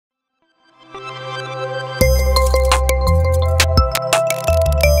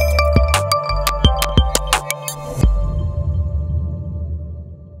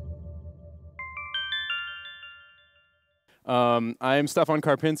I'm Stefan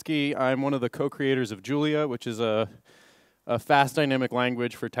Karpinski. I'm one of the co-creators of Julia, which is a fast dynamic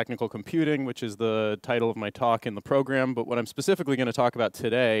language for technical computing, which is the title of my talk in the program. But what I'm specifically going to talk about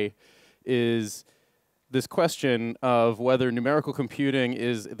today is this question of whether numerical computing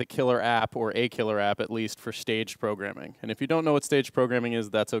is the killer app, or a killer app at least, for staged programming. And if you don't know what staged programming is,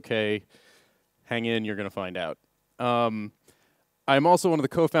 that's okay. Hang in, you're going to find out. I'm also one of the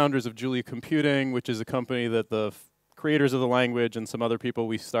co-founders of Julia Computing, which is a company that the creators of the language and some other people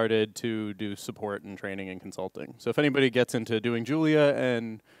we started to do support and training and consulting. So if anybody gets into doing Julia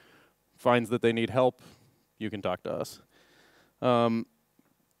and finds that they need help, you can talk to us.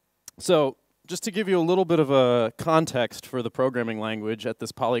 So just to give you a little bit of a context for the programming language at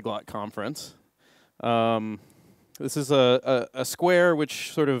this polyglot conference, this is a square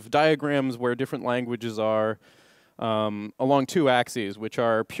which sort of diagrams where different languages are along two axes, which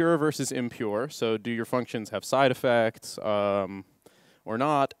are pure versus impure. So do your functions have side effects or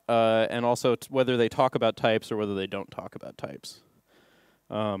not, and also whether they talk about types or whether they don't talk about types.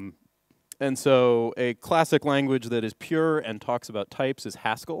 And so a classic language that is pure and talks about types is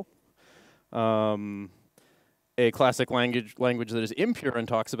Haskell. A classic language that is impure and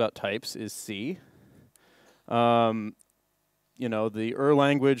talks about types is C. You know, the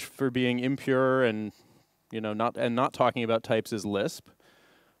language for being impure and not talking about types is Lisp.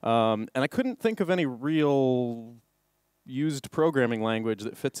 And I couldn't think of any real used programming language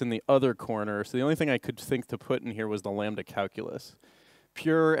that fits in the other corner, so the only thing I could think to put in here was the lambda calculus.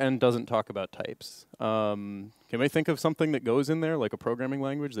 Pure and doesn't talk about types. Can we think of something that goes in there, like a programming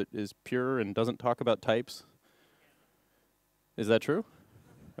language that is pure and doesn't talk about types? Is that true?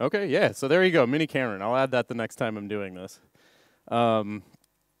 Okay, yeah, so there you go, Mini Cameron. I'll add that the next time I'm doing this.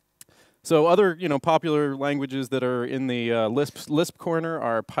 So other popular languages that are in the Lisp corner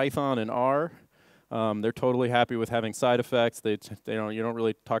are Python and R. They're totally happy with having side effects. You don't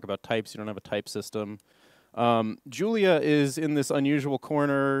really talk about types. You don't have a type system. Julia is in this unusual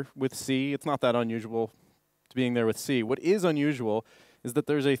corner with C. It's not that unusual to being there with C. What is unusual is that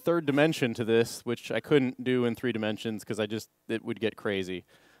there's a third dimension to this, which I couldn't do in 3 dimensions because it would get crazy,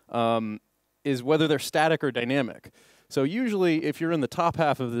 is whether they're static or dynamic. So usually, if you're in the top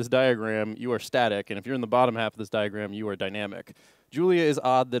half of this diagram, you are static, and if you're in the bottom half of this diagram, you are dynamic. Julia is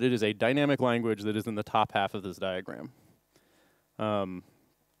odd that it is a dynamic language that is in the top half of this diagram. So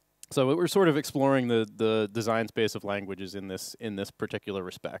we're sort of exploring the design space of languages in this particular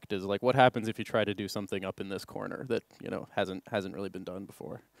respect. Is like, what happens if you try to do something up in this corner that hasn't really been done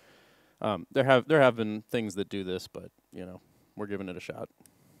before? There have been things that do this, but we're giving it a shot.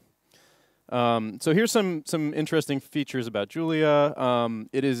 So here's some interesting features about Julia.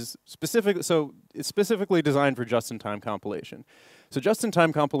 It's specifically designed for just-in-time compilation. So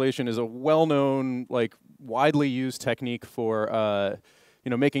just-in-time compilation is a well-known, widely used technique for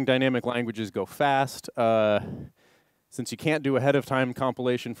making dynamic languages go fast. Since you can't do ahead-of-time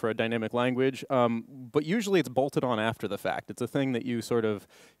compilation for a dynamic language, but usually it's bolted on after the fact. It's a thing that you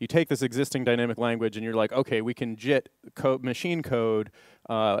take this existing dynamic language and you're like, okay, we can JIT machine code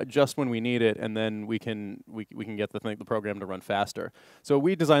just when we need it, and then we can get the program to run faster. So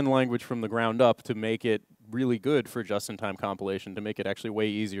we designed the language from the ground up to make it really good for just-in-time compilation, to make it actually way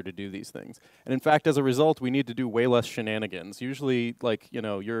easier to do these things. And in fact, as a result, we need to do way less shenanigans. Usually,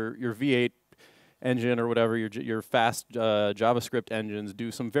 your V8 engine or whatever, your fast JavaScript engines do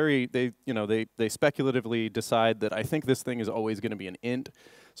some they speculatively decide that I think this thing is always going to be an int,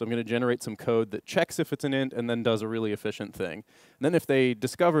 so I'm going to generate some code that checks if it's an int and then does a really efficient thing. And then if they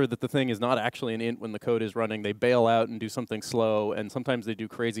discover that the thing is not actually an int when the code is running, they bail out and do something slow, and sometimes they do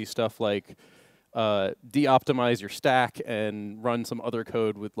crazy stuff like de-optimize your stack and run some other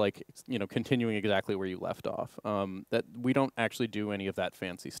code with continuing exactly where you left off. That we don't actually do any of that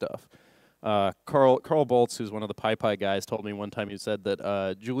fancy stuff. Carl Boltz, who's one of the PyPy guys, told me one time, he said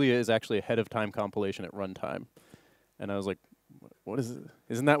that Julia is actually ahead of time compilation at runtime. And I was like, what is it?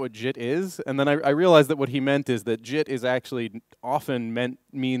 Isn't that what JIT is? And then I realized that what he meant is that JIT is actually often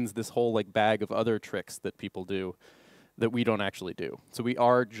means this whole bag of other tricks that people do that we don't actually do. So we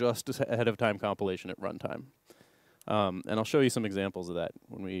are just ahead of time compilation at runtime. And I'll show you some examples of that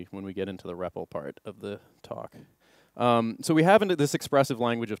when we get into the REPL part of the talk. So we have this expressive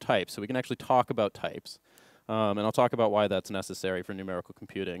language of types, so we can actually talk about types. And I'll talk about why that's necessary for numerical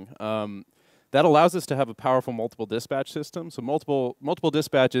computing. That allows us to have a powerful multiple dispatch system. So multiple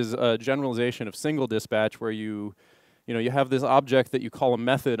dispatch is a generalization of single dispatch, where you have this object that you call a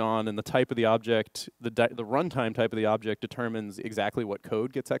method on, and the type of the object, the runtime type of the object determines exactly what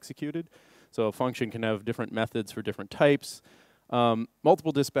code gets executed. So a function can have different methods for different types.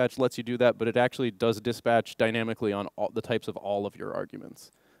 Multiple dispatch lets you do that, but it actually does dispatch dynamically on all the types of all of your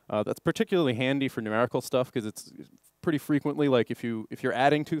arguments. That's particularly handy for numerical stuff because it's pretty frequently like if you're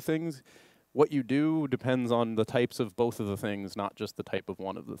adding two things, what you do depends on the types of both of the things, not just the type of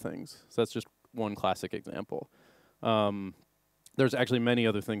one of the things. So that's just one classic example. There's actually many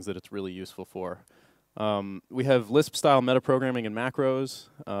other things that it's really useful for. We have Lisp-style metaprogramming and macros.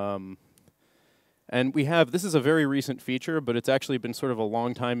 And we have, this is a very recent feature, but it's actually been sort of a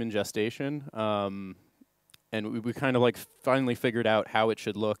long time in gestation. And we kind of like finally figured out how it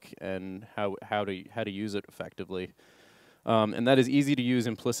should look and how to use it effectively. And that is easy to use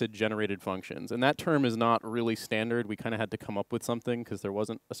implicit generated functions. And that term is not really standard. We kind of had to come up with something because there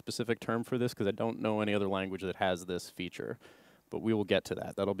wasn't a specific term for this because I don't know any other language that has this feature. But we will get to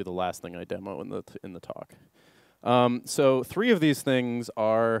that. That'll be the last thing I demo in the talk. So 3 of these things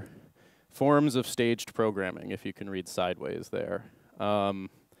are forms of staged programming, if you can read sideways there.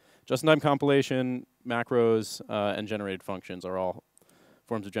 Just-in-time compilation, macros, and generated functions are all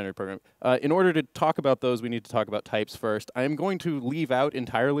forms of generated programming. In order to talk about those, we need to talk about types first. I am going to leave out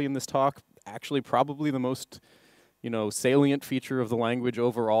entirely in this talk, actually probably the most salient feature of the language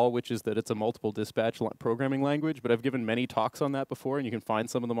overall, which is that it's a multiple dispatch programming language, but I've given many talks on that before, and you can find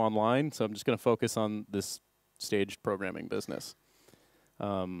some of them online, so I'm just going to focus on this staged programming business.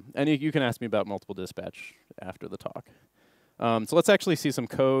 And you can ask me about multiple dispatch after the talk. So let's actually see some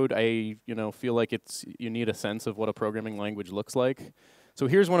code. I feel like you need a sense of what a programming language looks like. So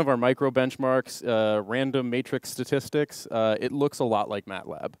here's one of our micro benchmarks, random matrix statistics. It looks a lot like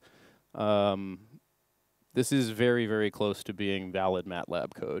MATLAB. This is very, very close to being valid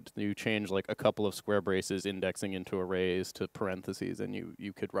MATLAB code. You change like a couple of square braces indexing into arrays to parentheses, and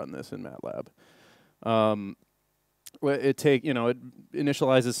you could run this in MATLAB. It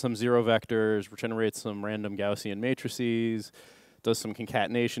initializes some 0 vectors, generates some random Gaussian matrices, does some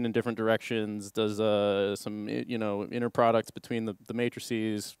concatenation in different directions, does some inner products between the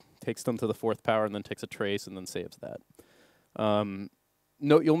matrices, takes them to the 4th power, and then takes a trace and then saves that.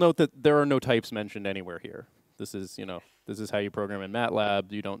 You'll note that there are no types mentioned anywhere here. This is how you program in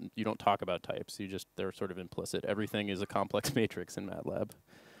MATLAB. You don't talk about types. They're sort of implicit. Everything is a complex matrix in MATLAB.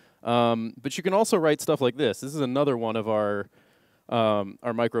 But you can also write stuff like this. This is another one of our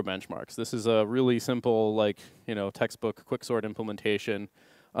micro benchmarks. This is a really simple, textbook quicksort implementation.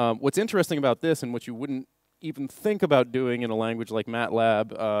 What's interesting about this, and what you wouldn't even think about doing in a language like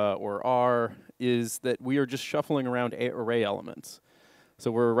MATLAB or R, is that we are just shuffling around array elements. So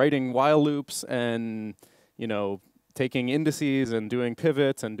we're writing while loops and taking indices and doing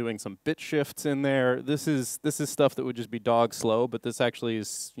pivots and doing some bit shifts in there. This is stuff that would just be dog slow, but this actually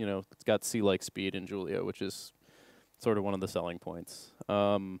is, it's got C-like speed in Julia, which is sort of one of the selling points.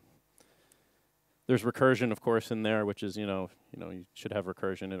 There's recursion, of course, in there, which is, you should have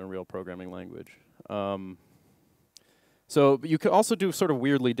recursion in a real programming language. So you could also do sort of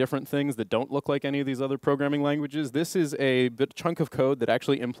weirdly different things that don't look like any of these other programming languages. This is a chunk of code that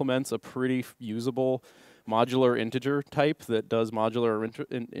actually implements a pretty usable modular integer type that does modular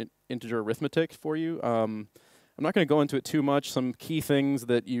integer arithmetic for you. I'm not going to go into it too much. Some key things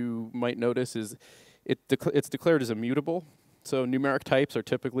that you might notice is it's declared as immutable. So numeric types are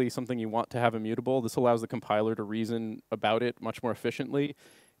typically something you want to have immutable. This allows the compiler to reason about it much more efficiently.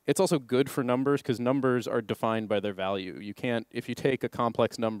 It's also good for numbers because numbers are defined by their value. You can't, if you take a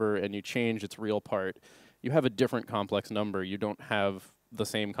complex number and you change its real part, you have a different complex number. You don't have the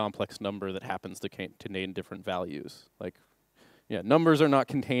same complex number that happens to contain different values. Numbers are not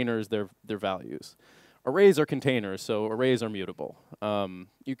containers, they're values. Arrays are containers, so arrays are mutable.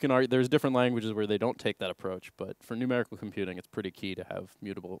 There's different languages where they don't take that approach, but for numerical computing, it's pretty key to have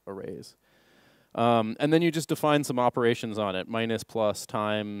mutable arrays. And then you just define some operations on it, minus, plus,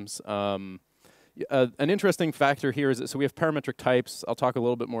 times. An interesting factor here is that, so we have parametric types. I'll talk a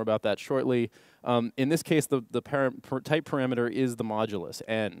little bit more about that shortly. In this case, the type parameter is the modulus,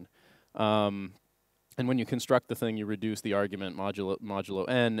 n. And when you construct the thing, you reduce the argument modulo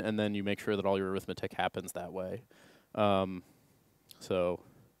n, and then you make sure that all your arithmetic happens that way. So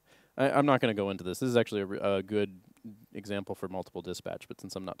I'm not going to go into this. This is actually a good example for multiple dispatch, but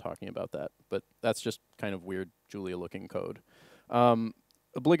since I'm not talking about that. But that's just kind of weird Julia-looking code.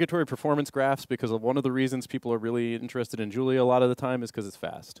 Obligatory performance graphs, because one of the reasons people are really interested in Julia a lot of the time is because it's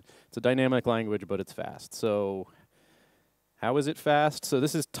fast. It's a dynamic language, but it's fast. So how is it fast? So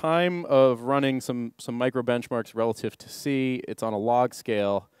this is time of running some micro benchmarks relative to C. It's on a log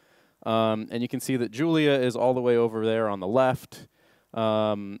scale. And you can see that Julia is all the way over there on the left.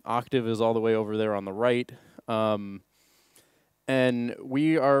 Octave is all the way over there on the right. And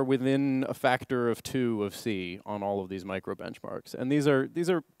we are within a factor of 2 of C on all of these micro benchmarks. And these are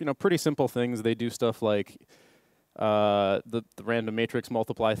pretty simple things. They do stuff like the random matrix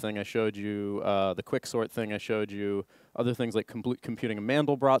multiply thing I showed you, the quick sort thing I showed you, other things like computing a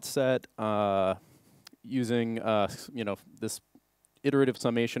Mandelbrot set, using this iterative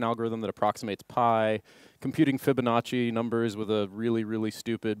summation algorithm that approximates pi, computing Fibonacci numbers with a really, really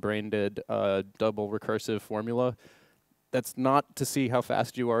stupid brain-dead double recursive formula. That's not to see how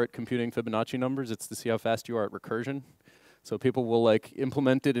fast you are at computing Fibonacci numbers, it's to see how fast you are at recursion. So people will like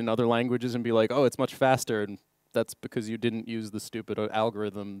implement it in other languages and be like, oh, it's much faster, and that's because you didn't use the stupid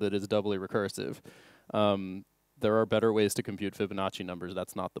algorithm that is doubly recursive. There are better ways to compute Fibonacci numbers,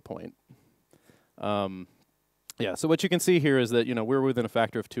 that's not the point. Yeah, so what you can see here is that we're within a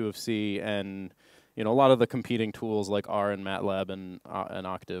factor of 2 of C, and a lot of the competing tools like R and MATLAB and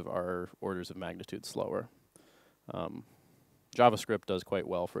Octave are orders of magnitude slower. JavaScript does quite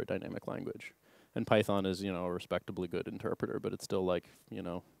well for a dynamic language, and Python is a respectably good interpreter, but it's still like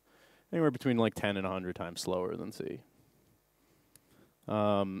anywhere between like 10 and 100 times slower than C.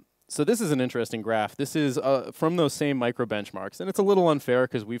 So this is an interesting graph. This is from those same micro benchmarks, and it's a little unfair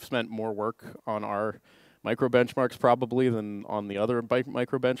because we've spent more work on our micro benchmarks probably than on the other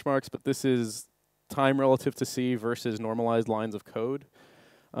micro benchmarks, but this is time relative to C versus normalized lines of code.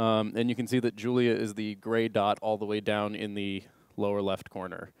 And you can see that Julia is the gray dot all the way down in the lower left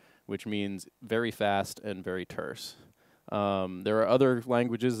corner, which means very fast and very terse. There are other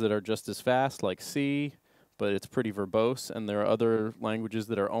languages that are just as fast, like C, but it's pretty verbose, and there are other languages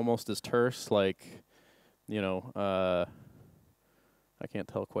that are almost as terse, like, I can't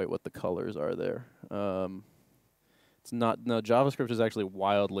tell quite what the colors are there. It's not, no, JavaScript is actually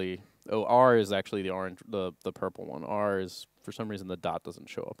wildly, R is actually the orange, the purple one. R is, for some reason, the dot doesn't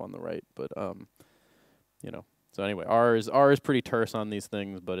show up on the right, but, so anyway, R is pretty terse on these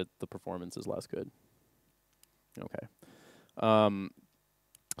things, but the performance is less good. Okay.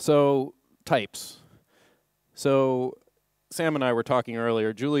 So, types. So, Sam and I were talking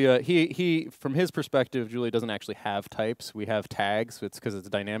earlier. Julia, from his perspective, Julia doesn't actually have types. We have tags. It's because it's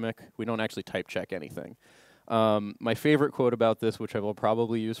dynamic. We don't actually type check anything. My favorite quote about this, which I will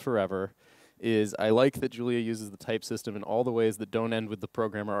probably use forever, is I like that Julia uses the type system in all the ways that don't end with the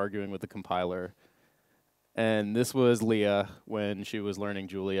programmer arguing with the compiler. And this was Leah when she was learning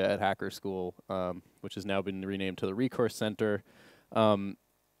Julia at Hacker School, which has now been renamed to the Recourse Center. I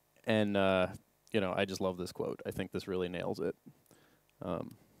just love this quote. I think this really nails it.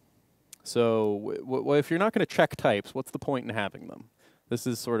 So if you're not going to check types, what's the point in having them? This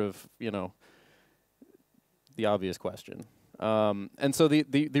is sort of, the obvious question. And so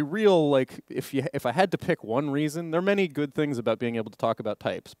the real, like, if I had to pick one reason, there are many good things about being able to talk about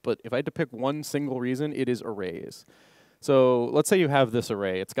types, but if I had to pick one single reason, it is arrays. So let's say you have this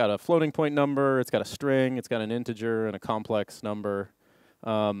array. It's got a floating point number, it's got a string, it's got an integer, and a complex number.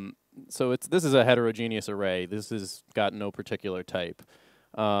 So this is a heterogeneous array. This has got no particular type.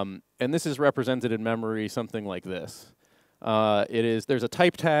 And this is represented in memory something like this. There's a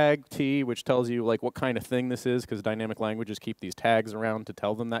type tag, T, which tells you like what kind of thing this is, because dynamic languages keep these tags around to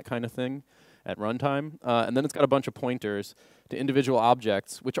tell them that kind of thing at runtime. And then it's got a bunch of pointers to individual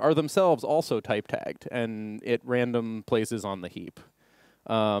objects, which are themselves also type tagged, and at random places on the heap.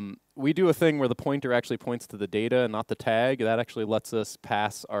 We do a thing where the pointer actually points to the data and not the tag. That actually lets us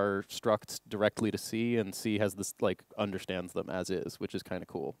pass our structs directly to C, and C has this, like, understands them as is, which is kind of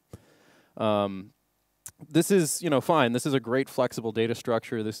cool. This is, fine. This is a great flexible data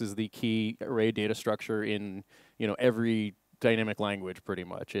structure. This is the key array data structure in, every dynamic language pretty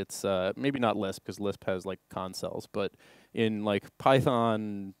much. It's maybe not Lisp, because Lisp has like concells, but in like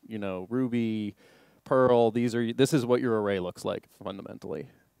Python, Ruby, Perl, this is what your array looks like fundamentally.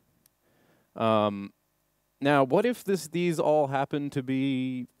 Now, what if these all happen to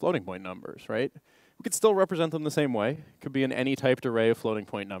be floating point numbers, right? We could still represent them the same way. It could be an any typed array of floating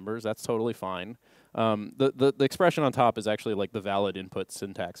point numbers. That's totally fine. The expression on top is actually like the valid input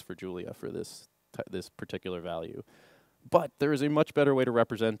syntax for Julia for this particular value. But there is a much better way to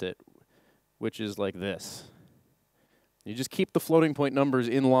represent it, which is like this. You just keep the floating point numbers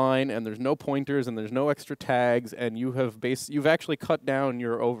in line, and there's no pointers, and there's no extra tags, and you've actually cut down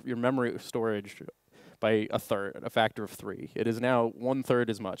your memory storage by a factor of 3. It is now 1/3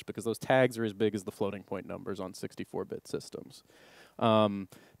 as much, because those tags are as big as the floating point numbers on 64-bit systems.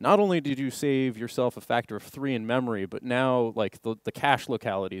 Not only did you save yourself a factor of 3 in memory, but now like the cache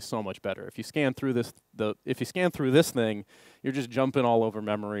locality is so much better. If you scan through this thing, you're just jumping all over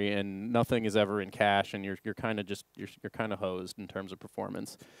memory and nothing is ever in cache, and you're kind of hosed in terms of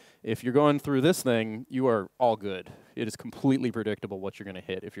performance. If you're going through this thing, you are all good. It is completely predictable what you're going to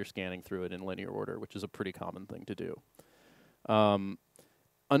hit if you're scanning through it in linear order, which is a pretty common thing to do.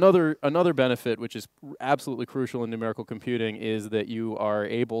 Another benefit, which is absolutely crucial in numerical computing, is that you are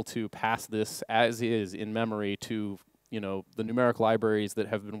able to pass this as is in memory to the numeric libraries that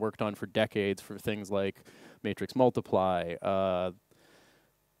have been worked on for decades for things like matrix multiply,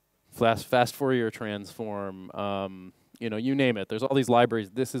 fast Fourier transform, you name it. There's all these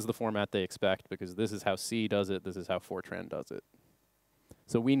libraries. This is the format they expect because this is how C does it. This is how Fortran does it.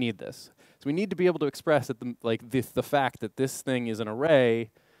 So we need this. So we need to be able to express that the fact that this thing is an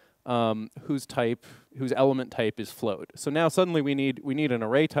array whose element type is float. So now suddenly we need an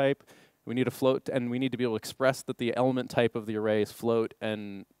array type, we need a float, and we need to be able to express that the element type of the array is float,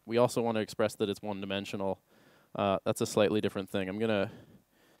 and we also want to express that it's one-dimensional. That's a slightly different thing. I'm going to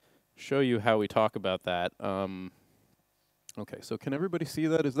show you how we talk about that. Okay, so can everybody see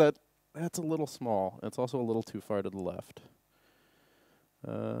that? That's a little small. It's also a little too far to the left.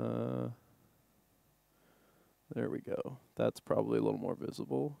 There we go. That's probably a little more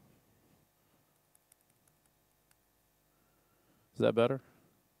visible. Is that better?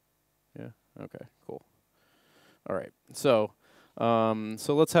 Yeah? Okay, cool. All right. So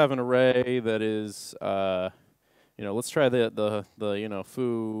let's have an array that is, let's try the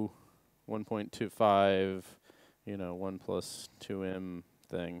foo 1.25, 1 plus 2m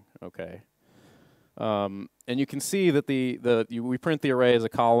thing. Okay. And you can see that we print the array as a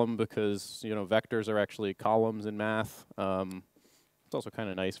column because vectors are actually columns in math. It's also kind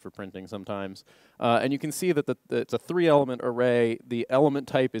of nice for printing sometimes. And you can see that it's a 3-element array. The element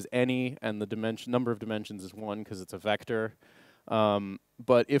type is any, and the number of dimensions is 1 because it's a vector.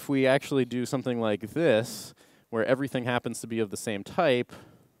 But if we actually do something like this, where everything happens to be of the same type,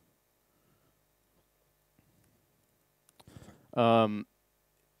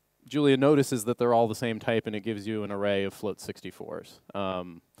 Julia notices that they're all the same type, and it gives you an array of float 64s.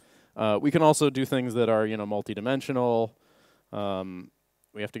 We can also do things that are multidimensional.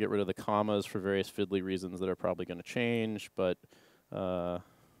 We have to get rid of the commas for various fiddly reasons that are probably going to change, but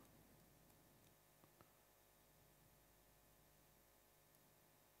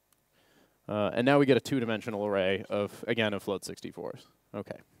and now we get a 2-dimensional array of float 64s.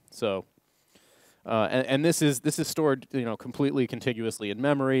 Okay, so. And this is stored completely contiguously in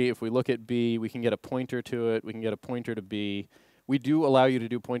memory. If we look at B, we can get a pointer to it. We can get a pointer to B. We do allow you to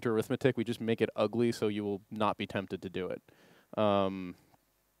do pointer arithmetic. We just make it ugly so you will not be tempted to do it.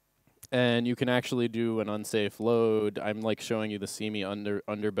 And you can actually do an unsafe load. I'm showing you the seamy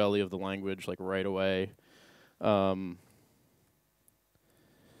underbelly of the language right away.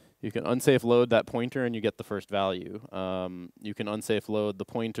 You can unsafe load that pointer and you get the first value. You can unsafe load the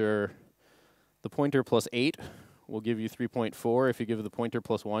pointer. The pointer plus 8 will give you 3.4. If you give the pointer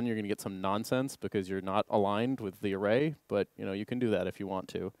plus 1, you're going to get some nonsense because you're not aligned with the array, but you can do that if you want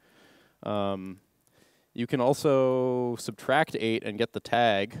to. You can also subtract 8 and get the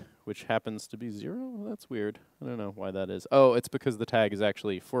tag, which happens to be 0. That's weird. I don't know why that is. Oh, it's because the tag is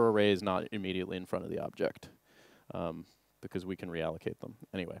actually for arrays not immediately in front of the object, because we can reallocate them.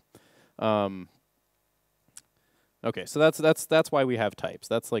 Anyway. Okay, so that's why we have types.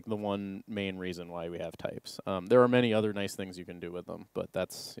 That's the one main reason why we have types. There are many other nice things you can do with them, but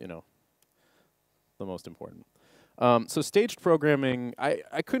that's the most important. So staged programming,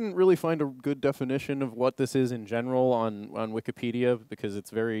 I couldn't really find a good definition of what this is in general on Wikipedia because it's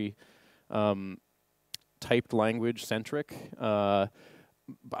very typed language centric. I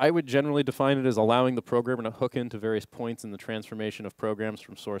would generally define it as allowing the programmer to hook into various points in the transformation of programs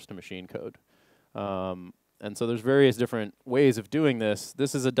from source to machine code. And so there's various different ways of doing this.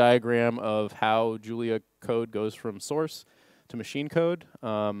 This is a diagram of how Julia code goes from source to machine code.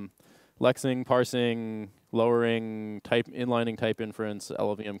 Lexing, parsing, lowering, inlining type inference,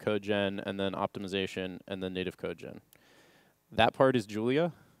 LLVM code gen, and then optimization, and then native code gen. That part is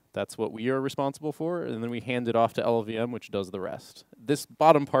Julia. That's what we are responsible for, and then we hand it off to LLVM, which does the rest. This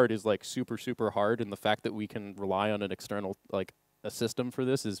bottom part is super, super hard, and the fact that we can rely on an external, a system for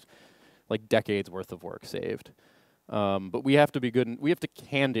this is decades worth of work saved. But we have to be good, we have to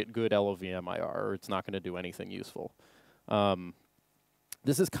hand it good LLVM IR, or it's not going to do anything useful.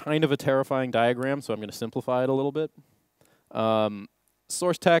 This is kind of a terrifying diagram, so I'm going to simplify it a little bit.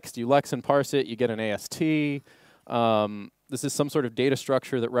 Source text, you lex and parse it, you get an AST. this is some sort of data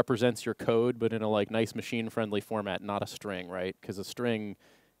structure that represents your code, but in a like nice machine-friendly format, not a string, right? Because a string,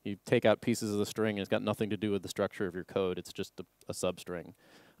 you take out pieces of the string, and it's got nothing to do with the structure of your code. It's just a substring.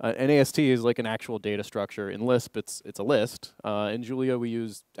 An AST is like an actual data structure. In Lisp, it's a list. In Julia, we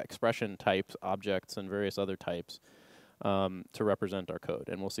use expression types, objects, and various other types to represent our code,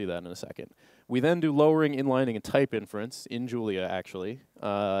 and we'll see that in a second. We then do lowering, inlining, and type inference in Julia, actually,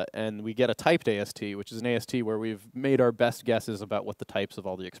 and we get a typed AST, which is an AST where we've made our best guesses about what the types of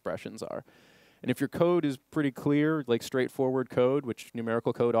all the expressions are. And if your code is pretty clear, like straightforward code, which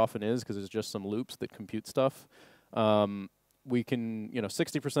numerical code often is because it's just some loops that compute stuff, we can,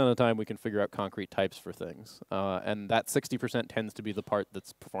 60% of the time we can figure out concrete types for things. And that 60% tends to be the part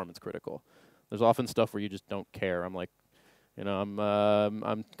that's performance critical. There's often stuff where you just don't care. I'm like,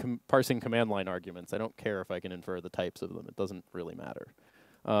 I'm parsing command line arguments. I don't care if I can infer the types of them. It doesn't really matter.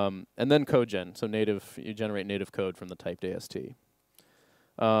 And then code gen. So you generate native code from the typed AST.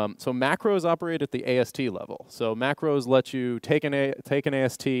 So macros operate at the AST level. So macros let you take an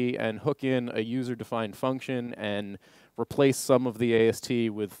AST and hook in a user-defined function and replace some of the AST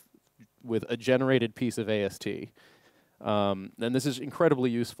with a generated piece of AST. And this is incredibly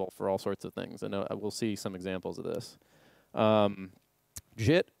useful for all sorts of things, and we'll see some examples of this.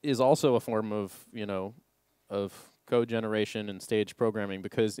 JIT is also a form of, of code generation and stage programming,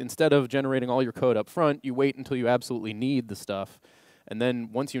 because instead of generating all your code up front, you wait until you absolutely need the stuff. And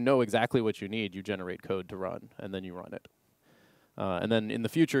then once you know exactly what you need, you generate code to run, and then you run it. And then in the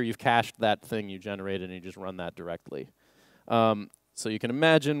future, you've cached that thing you generated, and you just run that directly. So you can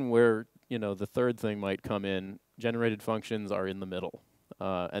imagine where the third thing might come in. Generated functions are in the middle.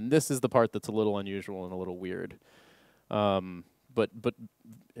 And this is the part that's a little unusual and a little weird. But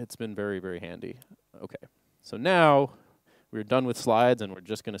it's been very, very handy. OK, so now we're done with slides, and we're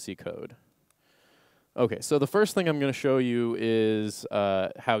just going to see code. OK, so the first thing I'm going to show you is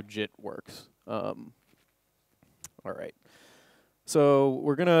how JIT works. All right. So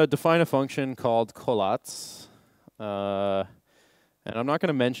we're going to define a function called colats. And I'm not going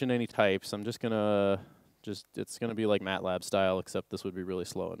to mention any types. I'm just going to it's going to be like MATLAB style, except this would be really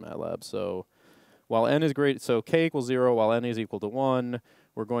slow in MATLAB. So while n is great, so k equals 0, while n is equal to 1,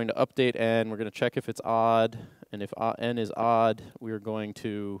 we're going to update n. We're going to check if it's odd. And if n is odd, we're going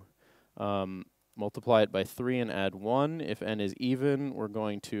to multiply it by 3 and add 1. If n is even, we're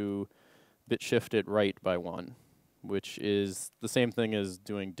going to bit shift it right by 1, which is the same thing as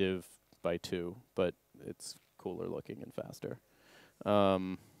doing div by 2, but it's cooler looking and faster.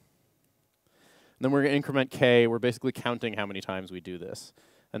 Then we're going to increment k. We're basically counting how many times we do this.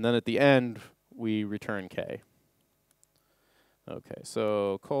 And then at the end, we return k. OK,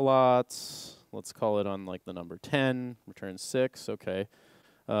 so colats, let's call it on like the number 10, return 6. OK.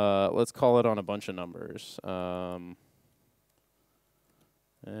 Let's call it on a bunch of numbers. And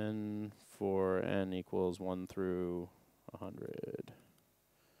for n equals 1 through 100.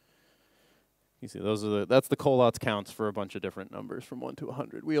 You see, that's the colats counts for a bunch of different numbers from 1 to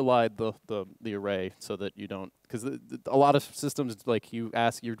 100. We allied the array so that you don't, because a lot of systems, like you're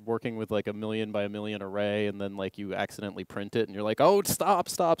working with like a 1,000,000 by 1,000,000 array, and then like you accidentally print it, and you're like, oh, stop,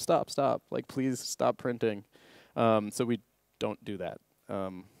 like please stop printing. So we don't do that.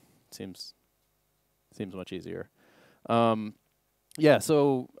 Seems much easier. Yeah.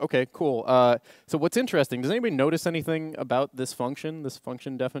 So okay, cool. So what's interesting? Does anybody notice anything about this function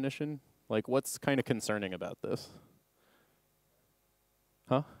definition? Like, what's kind of concerning about this?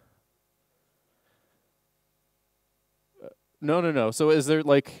 Huh? No. So is there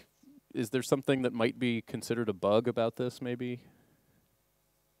something that might be considered a bug about this, maybe?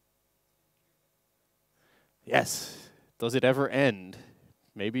 Yes. Does it ever end?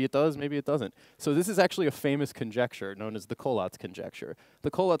 Maybe it does, maybe it doesn't. So this is actually a famous conjecture known as the colats conjecture.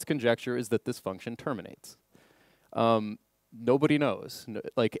 The colats conjecture is that this function terminates. Nobody knows.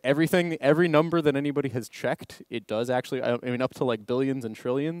 Like every number that anybody has checked, it does actually, I mean, up to like billions and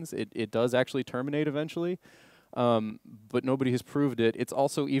trillions, it does actually terminate eventually. But nobody has proved it. It's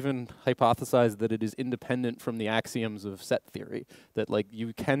also even hypothesized that it is independent from the axioms of set theory, that like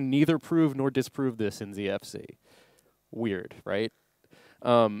you can neither prove nor disprove this in ZFC. Weird, right?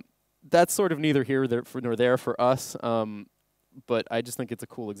 That's sort of neither here nor there for us. But I just think it's a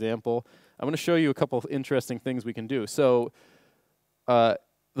cool example. I'm going to show you a couple of interesting things we can do. So the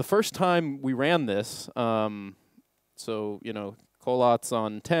first time we ran this, so colats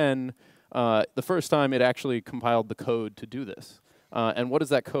on 10, the first time it actually compiled the code to do this. And what does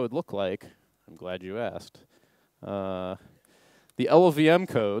that code look like? I'm glad you asked. The LLVM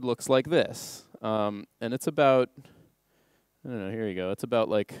code looks like this. And it's about, I don't know, here you go. It's about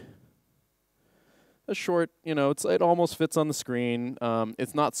like a short, it almost fits on the screen.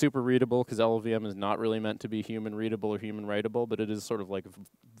 It's not super readable because LLVM is not really meant to be human readable or human writable, but it is sort of like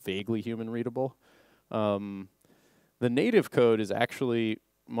vaguely human readable. The native code is actually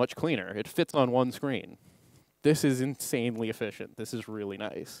much cleaner. It fits on one screen. This is insanely efficient. This is really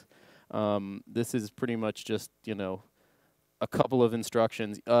nice. This is pretty much just, a couple of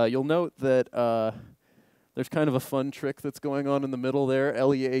instructions. You'll note that there's kind of a fun trick that's going on in the middle there,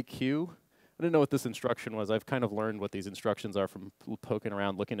 LEAQ. I didn't know what this instruction was. I've kind of learned what these instructions are from poking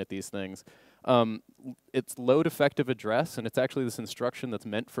around looking at these things. It's load effective address, and it's actually this instruction that's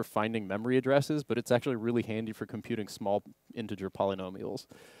meant for finding memory addresses, but it's actually really handy for computing small integer polynomials.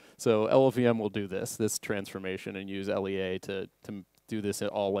 So LLVM will do this transformation, and use LEA to do this at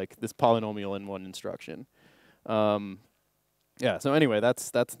all, like this polynomial in one instruction. Yeah, so anyway, that's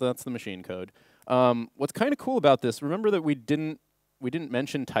the machine code. What's kind of cool about this, remember that we didn't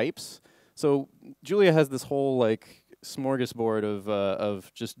mention types. So Julia has this whole like smorgasbord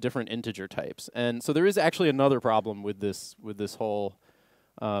of just different integer types, and so there is actually another problem with this whole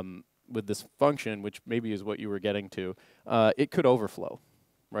with this function, which maybe is what you were getting to. It could overflow,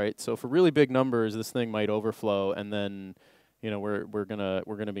 right? So for really big numbers, this thing might overflow, and then we're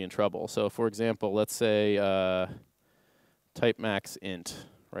gonna be in trouble. So for example, let's say type max int,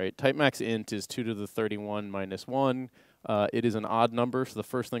 right? Type max int is 2 to the 31 minus 1. It is an odd number, so the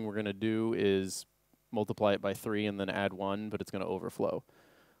first thing we're going to do is multiply it by 3 and then add 1, but it's going to overflow.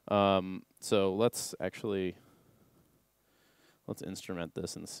 So let's instrument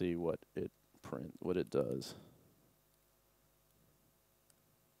this and see what it does.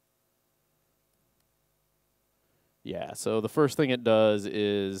 Yeah, so the first thing it does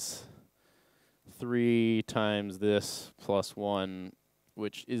is 3 times this plus 1,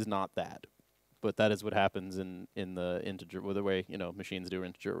 which is not that. But that is what happens in the integer, well, the way machines do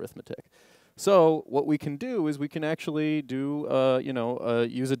integer arithmetic. So what we can do is we can actually do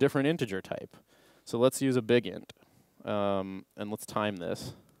use a different integer type. So let's use a big int, and let's time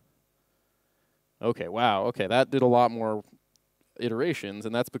this. Okay, wow. Okay, that did a lot more iterations,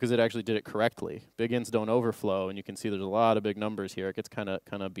 and that's because it actually did it correctly. Big ints don't overflow, and you can see there's a lot of big numbers here. It gets kind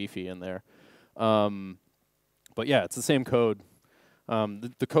of beefy in there. But yeah, it's the same code.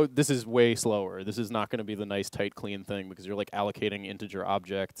 The code, this is way slower. This is not going to be the nice, tight, clean thing because you're like allocating integer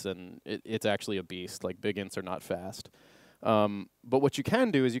objects, and it's actually a beast. Like big ints are not fast. But what you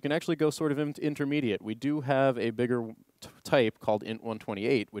can do is you can actually go sort of intermediate. We do have a bigger type called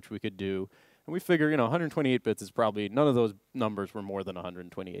int128, which we could do. And we figure, 128 bits is probably, none of those numbers were more than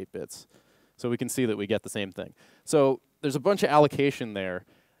 128 bits. So we can see that we get the same thing. So there's a bunch of allocation there.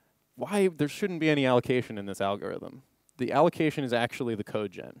 Why there shouldn't be any allocation in this algorithm? The allocation is actually the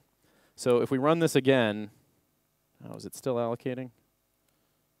code gen. So if we run this again, oh, is it still allocating?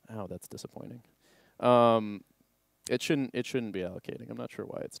 Oh, that's disappointing. It shouldn't be allocating. I'm not sure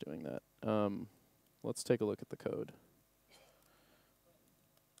why it's doing that. Let's take a look at the code.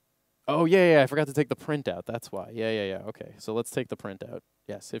 Oh, yeah, I forgot to take the print out. That's why. Yeah. Okay, so let's take the print out.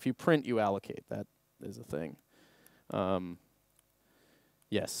 Yes, if you print, you allocate. That is a thing.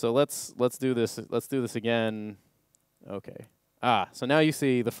 Yes, so let's do this. Let's do this again. Okay. So now you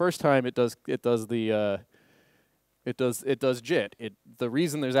see the first time it does JIT. The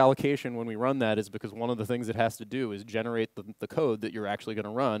reason there's allocation when we run that is because one of the things it has to do is generate the code that you're actually going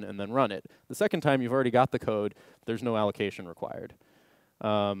to run and then run it. The second time you've already got the code, there's no allocation required.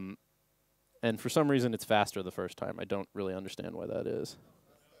 And for some reason it's faster the first time. I don't really understand why that is.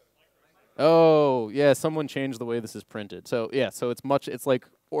 Oh, yeah, someone changed the way this is printed. So yeah, so it's like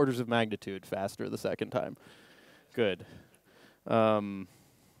orders of magnitude faster the second time. Good. All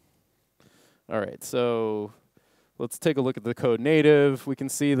right, so let's take a look at the code native. We can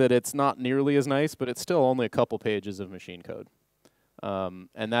see that it's not nearly as nice, but it's still only a couple pages of machine code. And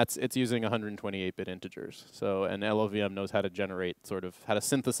it's using 128-bit integers. So, and LLVM knows how to generate how to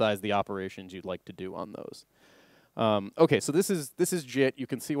synthesize the operations you'd like to do on those. Okay, so this is JIT. You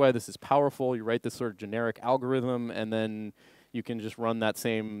can see why this is powerful. You write this sort of generic algorithm, and then you can just run that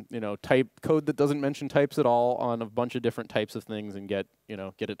same type code that doesn't mention types at all on a bunch of different types of things and get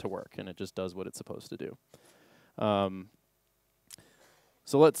it to work, and it just does what it's supposed to do.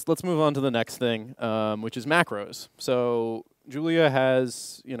 So let's move on to the next thing, which is macros. So Julia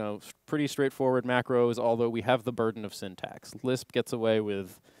has pretty straightforward macros, although we have the burden of syntax. Lisp gets away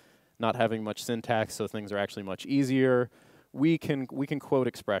with not having much syntax, so things are actually much easier. We can quote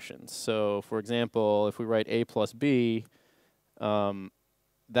expressions. So for example, if we write a plus b,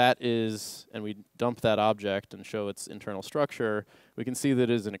 that is, and we dump that object and show its internal structure, we can see that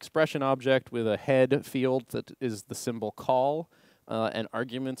it is an expression object with a head field that is the symbol call. and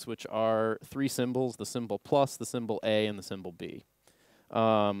arguments which are 3 symbols, the symbol plus, the symbol A, and the symbol B.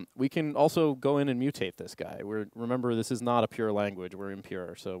 We can also go in and mutate this guy. Remember, this is not a pure language. We're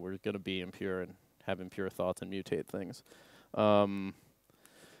impure, so we're going to be impure and have impure thoughts and mutate things.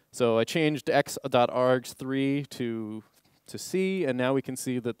 So I changed x.args3 to c, and now we can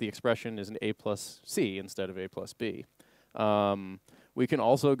see that the expression is an a plus c instead of a plus b. We can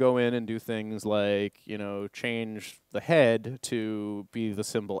also go in and do things like, change the head to be the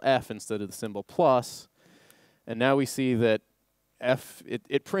symbol f instead of the symbol plus, and now we see that f,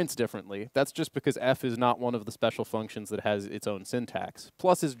 it prints differently. That's just because f is not one of the special functions that has its own syntax.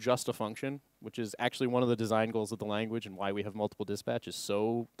 Plus is just a function, which is actually one of the design goals of the language and why we have multiple dispatches,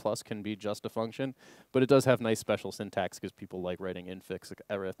 so plus can be just a function. But it does have nice special syntax because people like writing infix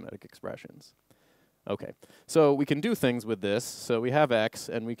arithmetic expressions. Okay, so we can do things with this. So we have x,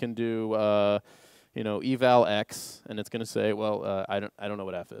 and we can do eval x, and it's going to say, well, I don't know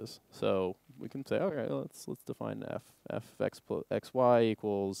what f is. So we can say, okay, let's define f. F(x) plus xy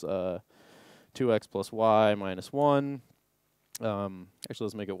equals 2x plus y minus 1. Actually,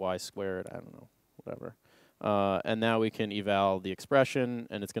 let's make it y squared. I don't know, whatever. And now we can eval the expression,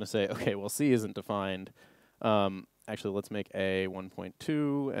 and it's going to say, okay, well, c isn't defined. Actually, let's make a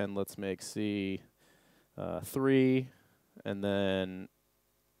 1.2, and let's make c 3, and then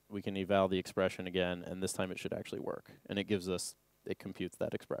we can eval the expression again, and this time it should actually work. And it gives us, it computes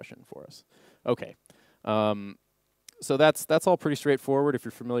that expression for us. Okay. So that's all pretty straightforward. If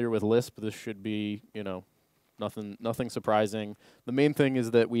you're familiar with Lisp, this should be, nothing surprising. The main thing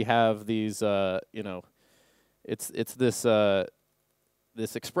is that we have these, it's this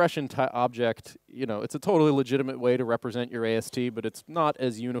expression object. It's a totally legitimate way to represent your AST, but it's not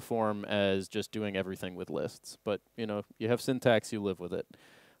as uniform as just doing everything with lists. But you have syntax, you live with it.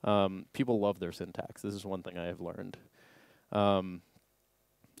 People love their syntax. This is one thing I have learned.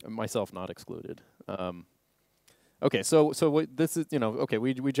 Myself not excluded. Okay, so what this is, okay,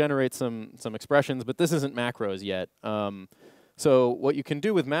 we generate some expressions, but this isn't macros yet. So what you can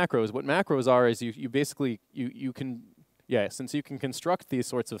do with macros, what macros are is you basically, you can, since you can construct these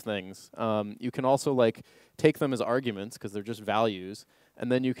sorts of things, you can also take them as arguments because they're just values,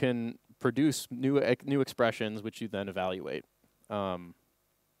 and then you can produce new expressions which you then evaluate. All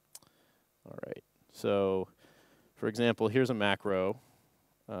right, so for example, here's a macro.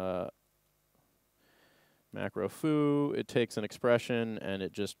 Macro foo, it takes an expression and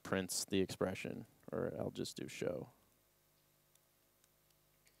it just prints the expression, or I'll just do show.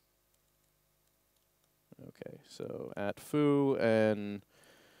 Okay, so at foo, and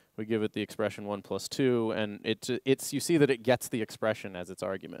we give it the expression 1 plus 2, and you see that it gets the expression as its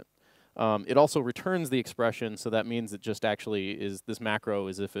argument. It also returns the expression, so that means it just actually is this macro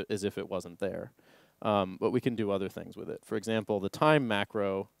as if it wasn't there. But we can do other things with it. For example, the time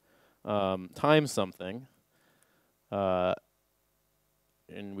macro times something.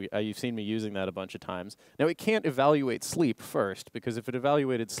 And you've seen me using that a bunch of times. Now, it can't evaluate sleep first, because if it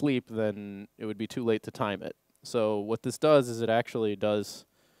evaluated sleep, then it would be too late to time it. So what this does is it actually does,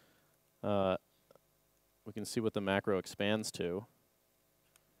 we can see what the macro expands to.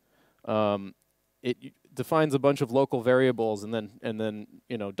 It defines a bunch of local variables and then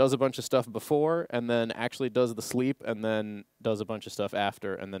does a bunch of stuff before, and then actually does the sleep, and then does a bunch of stuff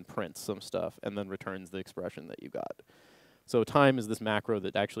after, and then prints some stuff, and then returns the expression that you got. So time is this macro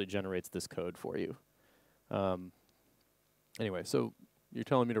that actually generates this code for you. Anyway, so you're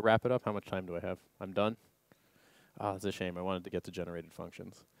telling me to wrap it up? How much time do I have? I'm done? Ah, that's a shame. I wanted to get to generated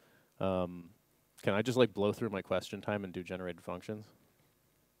functions. Can I just blow through my question time and do generated functions?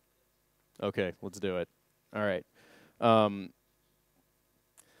 Okay, let's do it. All right.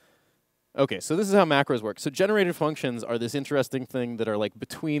 Okay, so this is how macros work. So generated functions are this interesting thing that are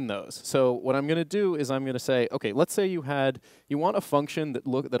between those. So what I'm going to do is I'm going to say, okay, let's say you want a function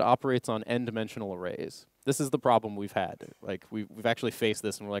that operates on n-dimensional arrays. This is the problem we've had. We've actually faced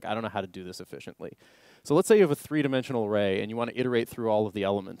this, and we're I don't know how to do this efficiently. So let's say you have a 3-dimensional array, and you want to iterate through all of the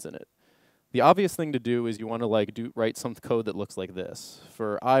elements in it. The obvious thing to do is you want to write some code that looks like this.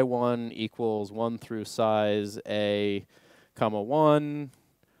 For I1 equals 1 through size a, comma 1.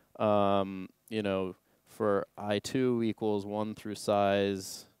 For I2 equals 1 through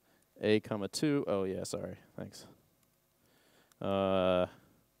size a, comma 2. Oh yeah, sorry, thanks. For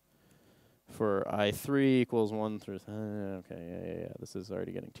I3 equals 1 through, okay, yeah, this is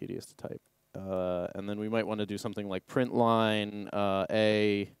already getting tedious to type. And then we might want to do something like print line,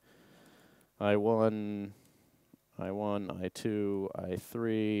 a, I1, I2,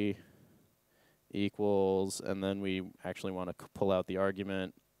 I3 equals, and then we actually want to pull out the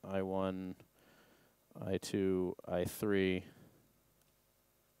argument, I1, I2, I3.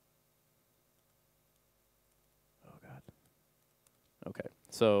 Okay,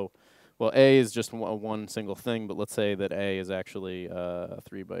 so, well, A is just one single thing, but let's say that A is actually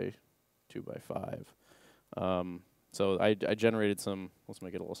 3 by 2 by 5. So I generated some, let's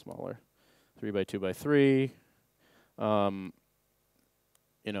make it a little smaller, 3 by 2 by 3. You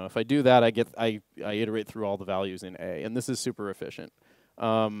know, if I do that, I iterate through all the values in A, and this is super efficient.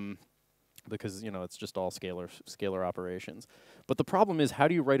 Because, you know, it's just all scalar operations. But the problem is, how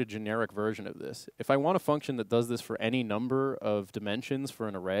do you write a generic version of this? If I want a function that does this for any number of dimensions for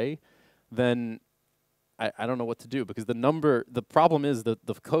an array, then I don't know what to do, because the problem is that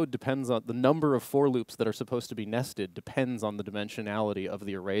the code depends on, the number of for loops that are supposed to be nested depends on the dimensionality of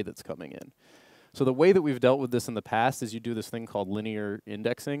the array that's coming in. So the way that we've dealt with this in the past is you do this thing called linear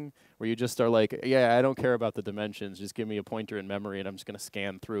indexing, where you just are like, yeah, I don't care about the dimensions, just give me a pointer in memory and I'm just going to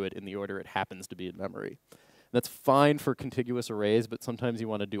scan through it in the order it happens to be in memory. That's fine for contiguous arrays, but sometimes you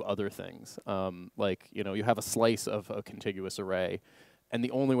want to do other things. Like, you know, you have a slice of a contiguous array, and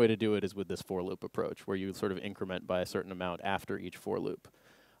the only way to do it is with this for loop approach, where you sort of increment by a certain amount after each for loop.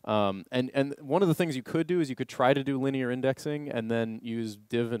 And one of the things you could do is you could try to do linear indexing and then use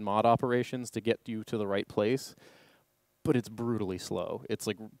div and mod operations to get you to the right place, but it's brutally slow. It's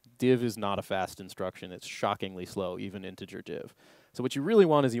like div is not a fast instruction. It's shockingly slow, even integer div. So what you really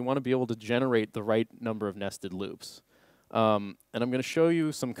want is you want to be able to generate the right number of nested loops. And I'm going to show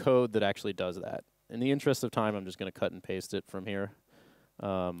you some code that actually does that. In the interest of time, I'm just going to cut and paste it from here.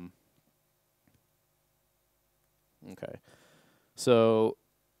 Okay. So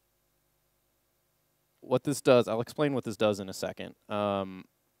what this does, I'll explain what this does in a second.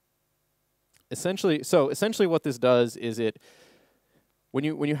 Essentially what this does is when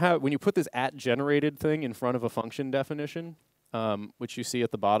you put this @generated thing in front of a function definition, which you see at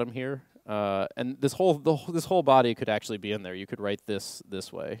the bottom here, and this whole body could actually be in there. You could write this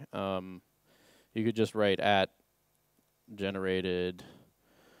way. You could just write @generated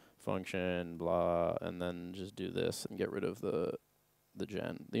function blah, and then just do this and get rid of the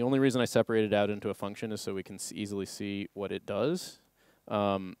gen. The only reason I separated out into a function is so we can easily see what it does.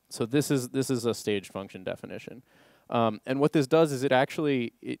 So this is a staged function definition. And what this does is it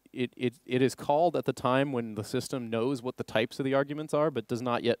is called at the time when the system knows what the types of the arguments are, but does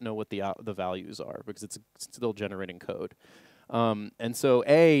not yet know what the values are, because it's still generating code. And so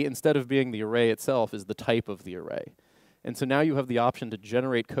A, instead of being the array itself, is the type of the array. And so now you have the option to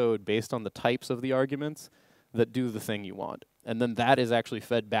generate code based on the types of the arguments that do the thing you want. And then that is actually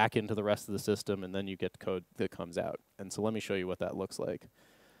fed back into the rest of the system, and then you get code that comes out. And so let me show you what that looks like.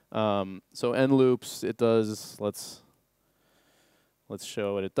 So n loops, it does, let's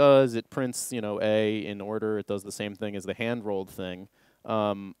show what it does. It prints, you know, A in order. It does the same thing as the hand-rolled thing.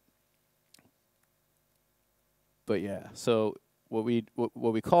 But yeah, so what we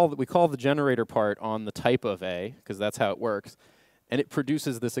call the generator part on the type of A, because that's how it works, and it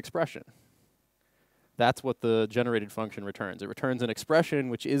produces this expression. That's what the generated function returns. It returns an expression,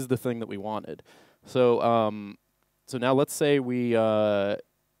 which is the thing that we wanted. So so now let's say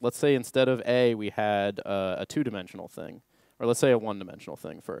instead of A we had a two-dimensional thing, or let's say a one-dimensional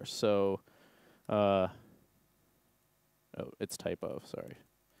thing first. So oh, it's type of, sorry.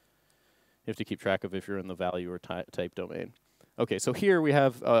 You have to keep track of if you're in the value or type domain. Okay, so here we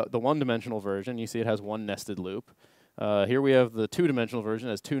have the one-dimensional version. You see it has one nested loop. Here we have the two-dimensional version.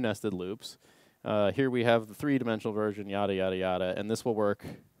 It has two nested loops. Here we have the three-dimensional version, yada yada yada, and this will work,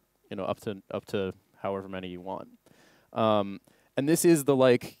 you know, up to however many you want. And this is the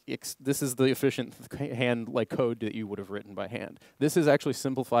efficient hand code that you would have written by hand. This is actually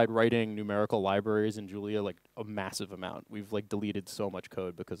simplified writing numerical libraries in Julia like a massive amount. We've like deleted so much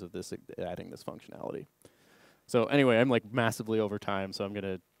code because of this, adding this functionality. So anyway, I'm like massively over time, so I'm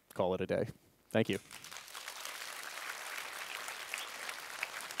gonna call it a day. Thank you.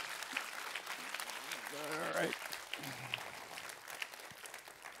 All right.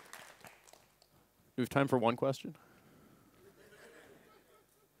 We have time for one question?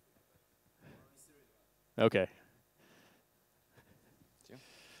 Okay.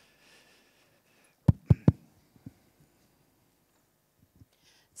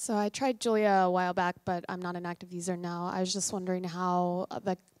 So I tried Julia a while back, but I'm not an active user now. I was just wondering how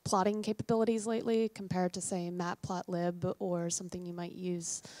the plotting capabilities lately compared to, say, matplotlib or something you might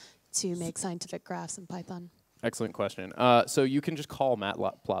use to make scientific graphs in Python. Excellent question. So you can just call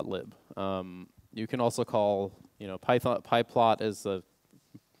matplotlib. You can also call, you know, pyplot as a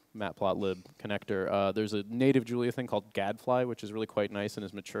matplotlib connector. There's a native Julia thing called Gadfly, which is really quite nice and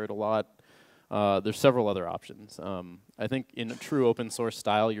has matured a lot. There's several other options. I think in a true open source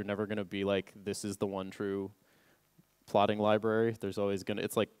style, you're never going to be like, this is the one true plotting library. There's always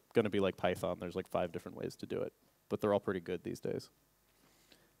it's like going to be like Python. There's like 5 different ways to do it, but they're all pretty good these days.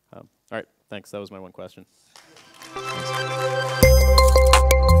 All right, thanks. That was my one question. Thanks.